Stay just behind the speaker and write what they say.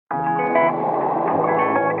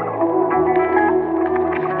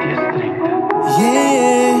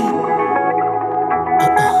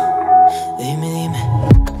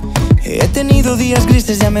tenido días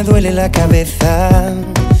grises, ya me duele la cabeza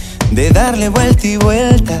de darle vuelta y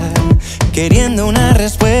vuelta, queriendo una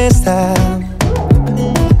respuesta.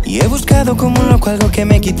 Y he buscado como un loco algo que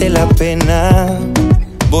me quite la pena.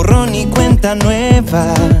 Borrón y cuenta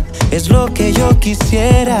nueva es lo que yo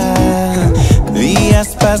quisiera.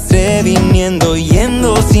 Días pasé viniendo,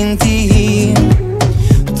 yendo sin ti.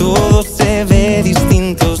 Todo se ve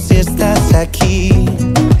distinto si estás aquí.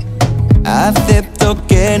 Acepto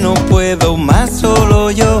que no puedo más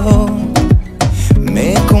solo yo.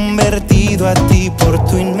 Me he convertido a ti por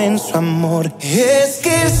tu inmenso amor. Es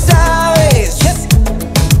que sabes,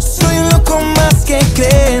 soy un loco más que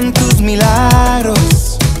cree en tus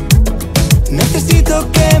milagros. Necesito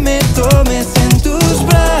que me tomes en tus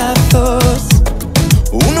brazos.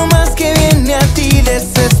 Uno más que viene a ti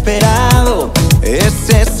desesperado.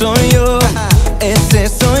 Ese soy yo, ese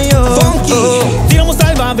soy yo. Funky, tiramos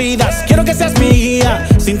salvavidas, quiero que seas mi guía.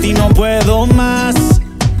 Sin ti no puedo más.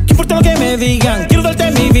 ¿Qué importa lo que me digan? Quiero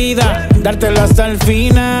darte mi vida, dártela hasta el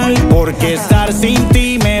final. Porque estar sin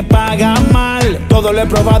ti me paga mal. Todo lo he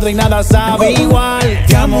probado y nada sabe igual.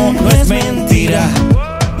 Te amo, no es mentira,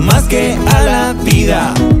 más que a la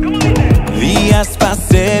vida. Días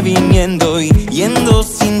pasé viniendo y yendo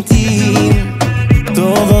sin ti.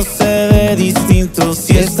 Todo se ve distinto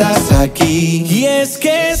si estás aquí. Y es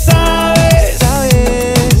que sabes,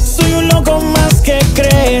 soy un loco más que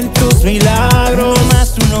cree en tus milagros.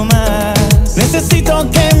 Uno más. Necesito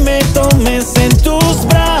que me tomes en tus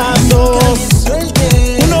brazos.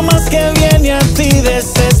 Uno más que viene a ti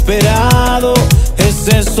desesperado.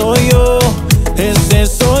 Ese soy yo, ese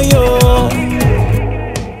soy yo.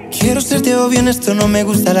 Quiero serte obvio en esto, no me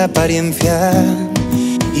gusta la apariencia.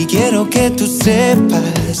 Y quiero que tú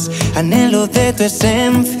sepas, anhelo de tu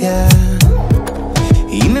esencia.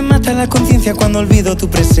 Y me mata la conciencia cuando olvido tu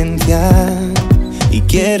presencia. Y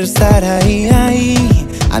quiero estar ahí, ahí,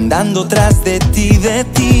 andando tras de ti, de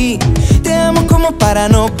ti. Te amo como para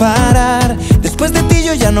no parar. Después de ti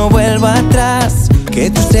yo ya no vuelvo atrás. Que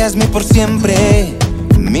tú seas mi por siempre,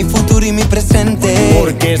 mi futuro y mi presente.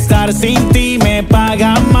 Porque estar sin ti me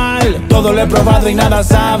paga mal. Todo lo he probado y nada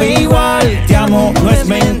sabe igual. Te amo, no es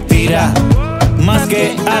mentira, más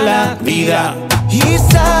que a la vida. Y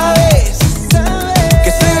sabes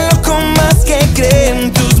que soy loco más que cree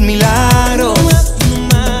en tus milagros.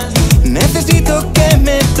 Necesito que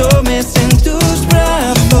me tomes en tus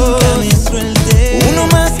brazos. Uno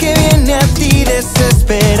más que viene a ti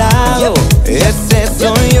desesperado. Ese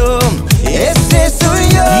soy yo, ese soy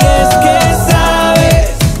yo. Y es que sabes,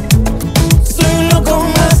 soy un loco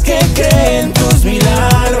más que cree en tus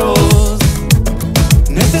milagros.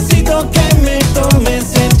 Necesito que me tomes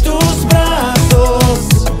en tus